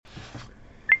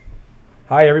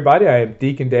Hi, everybody. I am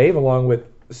Deacon Dave along with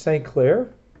St.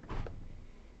 Clair,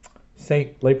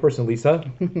 St. Layperson Lisa,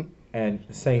 and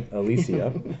St.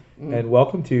 Alicia. And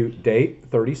welcome to day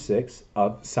 36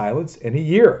 of Silence in a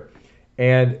Year.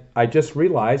 And I just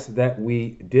realized that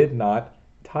we did not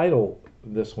title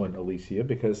this one Alicia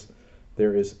because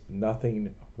there is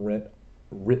nothing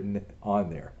written on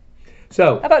there.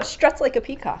 So, How about struts like a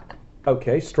peacock?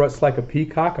 okay, struts like a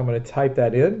peacock. I'm going to type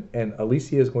that in, and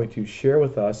Alicia is going to share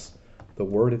with us the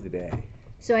word of the day.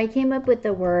 So I came up with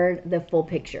the word, the full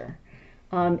picture.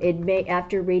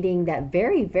 After reading that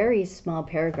very, very small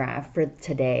paragraph for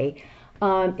today,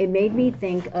 it made me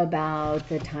think about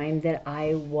the time that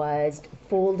I was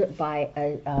fooled by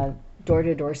a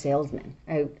door-to-door salesman.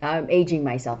 I'm aging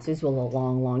myself. So this was a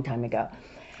long, long time ago.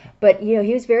 But, he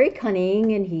was very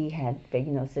cunning and he had,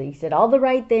 so he said all the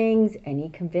right things and he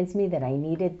convinced me that I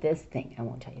needed this thing. I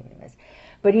won't tell you what it was.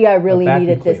 But I really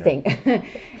needed this thing.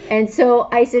 And so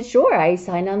I said, sure. I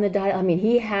signed on the dotted. I mean,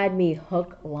 he had me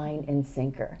hook, line, and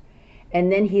sinker.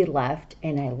 And then he left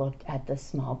and I looked at the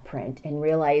small print and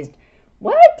realized,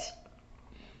 what?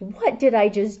 What did I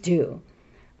just do?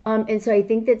 And so I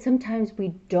think that sometimes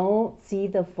we don't see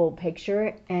the full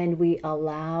picture and we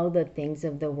allow the things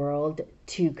of the world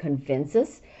to convince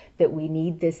us that we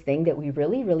need this thing that we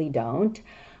really, really don't.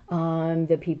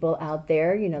 The people out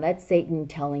there, that's Satan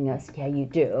telling us, yeah, you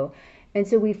do. And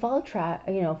so we fall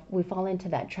into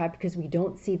that trap because we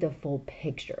don't see the full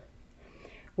picture.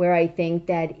 Where I think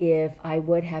that if I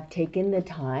would have taken the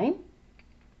time,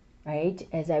 right,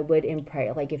 as I would in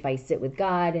prayer, like if I sit with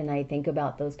God and I think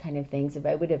about those kind of things, if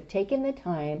I would have taken the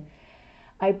time,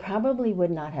 I probably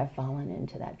would not have fallen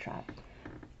into that trap.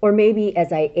 Or maybe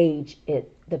as I age,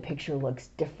 the picture looks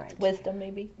different. Wisdom,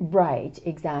 maybe. Right,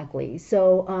 exactly.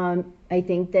 So I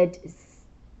think that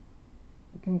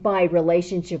my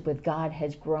relationship with God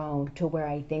has grown to where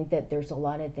I think that there's a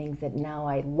lot of things that now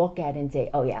I look at and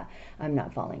say, oh yeah, I'm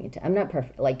not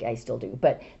perfect, like I still do,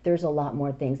 but there's a lot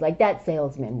more things. Like that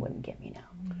salesman wouldn't get me now.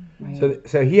 Right?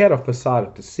 So he had a facade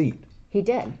of deceit. He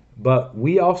did. But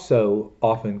we also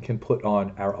often can put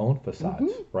on our own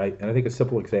facades, right? And I think a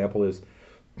simple example is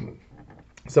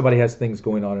somebody has things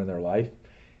going on in their life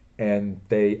and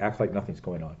they act like nothing's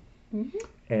going on.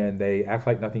 And they act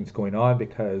like nothing's going on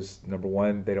because, number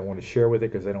one, they don't want to share with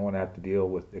it because they don't want to have to deal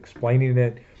with explaining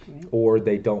it, or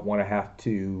they don't want to have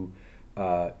to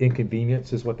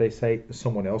inconvenience, is what they say,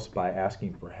 someone else by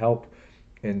asking for help.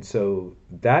 And so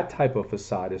that type of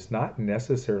facade is not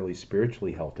necessarily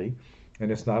spiritually healthy, and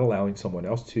it's not allowing someone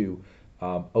else to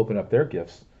open up their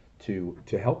gifts to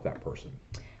help that person.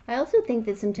 I also think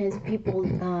that sometimes people,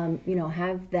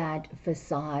 have that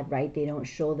facade, right? They don't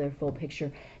show their full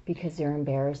picture because they're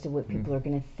embarrassed of what people are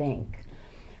going to think.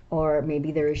 Or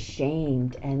maybe they're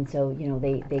ashamed. And so,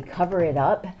 they cover it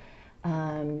up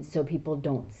so people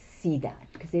don't see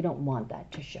that because they don't want that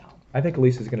to show. I think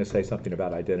Elisa's going to say something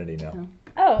about identity now.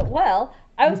 Oh, well,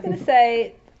 I was going to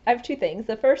say, I have two things.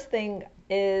 The first thing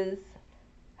is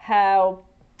how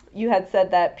you had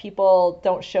said that people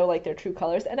don't show like their true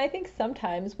colors. And I think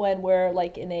sometimes when we're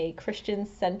like in a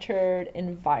Christian-centered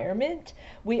environment,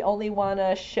 we only want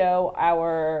to show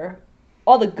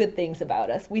all the good things about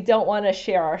us. We don't want to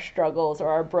share our struggles or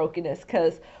our brokenness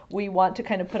because we want to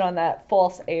kind of put on that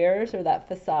false airs or that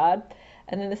facade.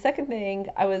 And then the second thing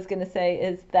I was going to say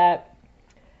is that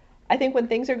I think when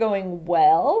things are going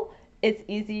well, it's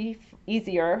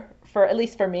easier for, at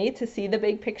least for me, to see the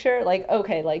big picture. Like,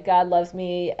 okay, like God loves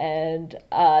me and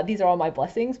these are all my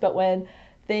blessings. But when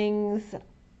things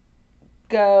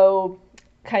go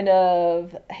kind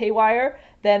of haywire,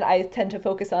 then I tend to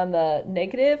focus on the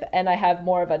negative and I have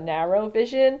more of a narrow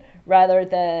vision rather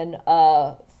than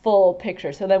a full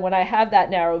picture. So then when I have that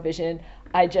narrow vision,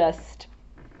 I just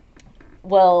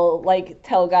will like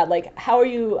tell God, like, why are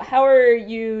you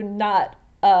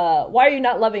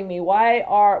not loving me?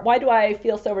 Why do I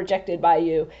feel so rejected by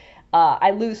you?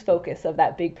 I lose focus of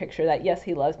that big picture that yes,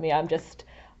 he loves me. I'm just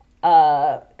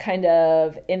kind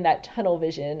of in that tunnel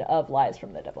vision of lies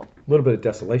from the devil. A little bit of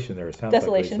desolation there, it sounds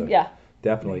desolation, like, Lisa. Yeah.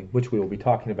 Definitely, which we will be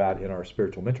talking about in our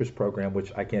spiritual mentorship program,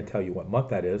 which I can't tell you what month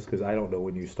that is because I don't know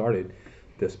when you started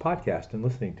this podcast and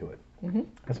listening to it.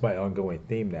 That's my ongoing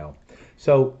theme now.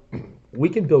 So we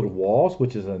can build walls,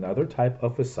 which is another type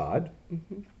of facade,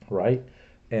 right?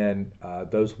 And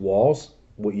those walls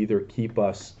will either keep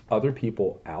other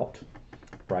people out,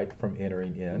 right, from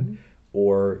entering in,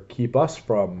 or keep us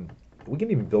from, we can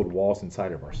even build walls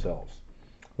inside of ourselves,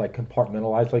 like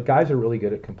compartmentalize. Like guys are really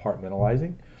good at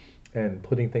compartmentalizing and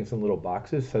putting things in little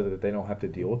boxes so that they don't have to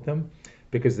deal with them,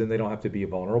 because then they don't have to be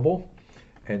vulnerable.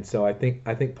 And so I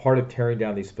think part of tearing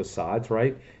down these facades,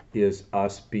 right, is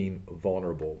us being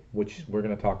vulnerable, which we're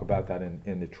going to talk about that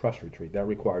in the trust retreat. That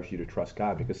requires you to trust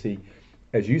God because, see,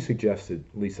 as you suggested,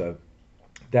 Lisa,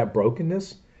 that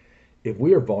brokenness, if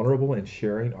we are vulnerable in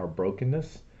sharing our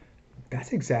brokenness,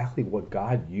 that's exactly what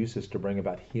God uses to bring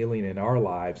about healing in our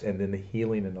lives and then the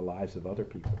healing in the lives of other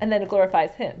people. And then it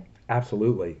glorifies Him.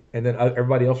 Absolutely. And then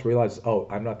everybody else realizes, oh,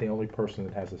 I'm not the only person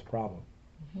that has this problem.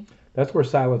 That's where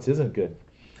silence isn't good.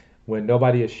 When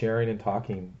nobody is sharing and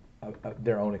talking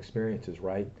their own experiences,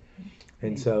 right?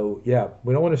 And so, yeah,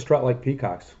 we don't want to strut like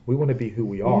peacocks. We want to be who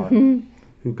we are,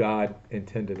 who God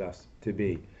intended us to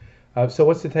be. So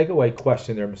what's the takeaway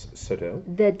question there, Ms. Soto?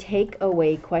 The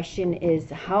takeaway question is,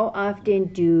 how often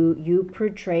do you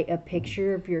portray a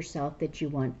picture of yourself that you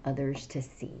want others to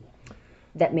see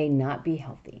that may not be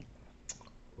healthy?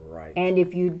 Right. And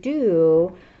if you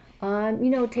do,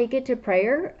 take it to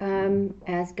prayer.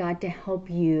 Ask God to help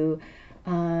you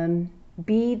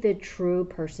be the true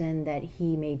person that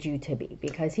He made you to be,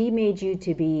 because He made you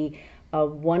to be a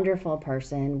wonderful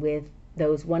person with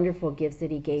those wonderful gifts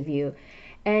that He gave you.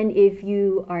 And if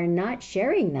you are not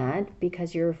sharing that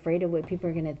because you're afraid of what people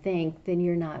are going to think, then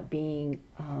you're not being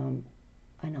an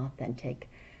authentic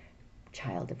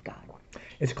child of God.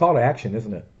 It's call to action,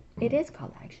 isn't it? It is call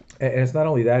to action. And it's not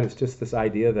only that, it's just this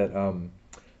idea that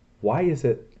why is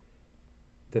it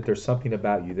that there's something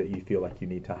about you that you feel like you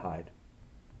need to hide?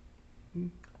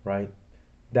 Right?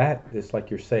 That is, like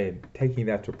you're saying, taking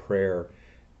that to prayer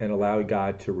and allowing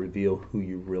God to reveal who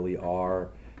you really are.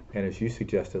 And as you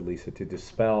suggested, Lisa, to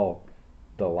dispel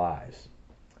the lies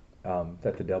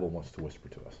that the devil wants to whisper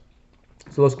to us.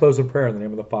 So let's close in prayer in the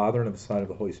name of the Father and of the Son and of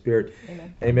the Holy Spirit.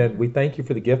 Amen. Amen. We thank you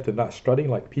for the gift of not strutting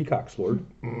like peacocks, Lord.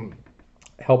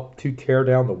 Help to tear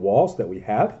down the walls that we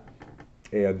have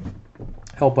and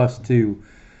help us to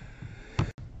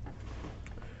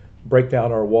break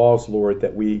down our walls, Lord,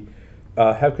 that we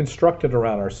have constructed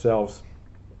around ourselves.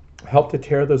 Help to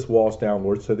tear those walls down,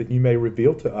 Lord, so that you may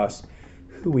reveal to us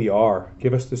who we are.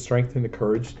 Give us the strength and the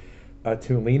courage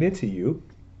to lean into you,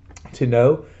 to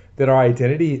know that our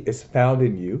identity is found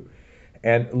in you.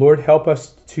 And Lord, help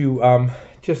us to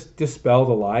just dispel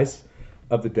the lies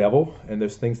of the devil and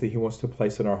those things that he wants to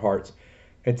place in our hearts,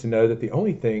 and to know that the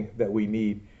only thing that we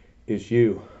need is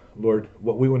you. Lord,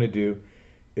 what we want to do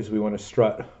is we want to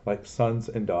strut like sons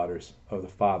and daughters of the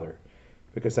Father,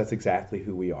 because that's exactly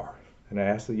who we are. And I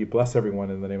ask that you bless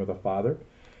everyone in the name of the Father,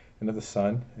 and of the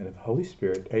Son, and of the Holy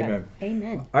Spirit. Amen.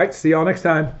 Amen. All right, see y'all next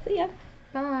time. See ya.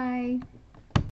 Bye.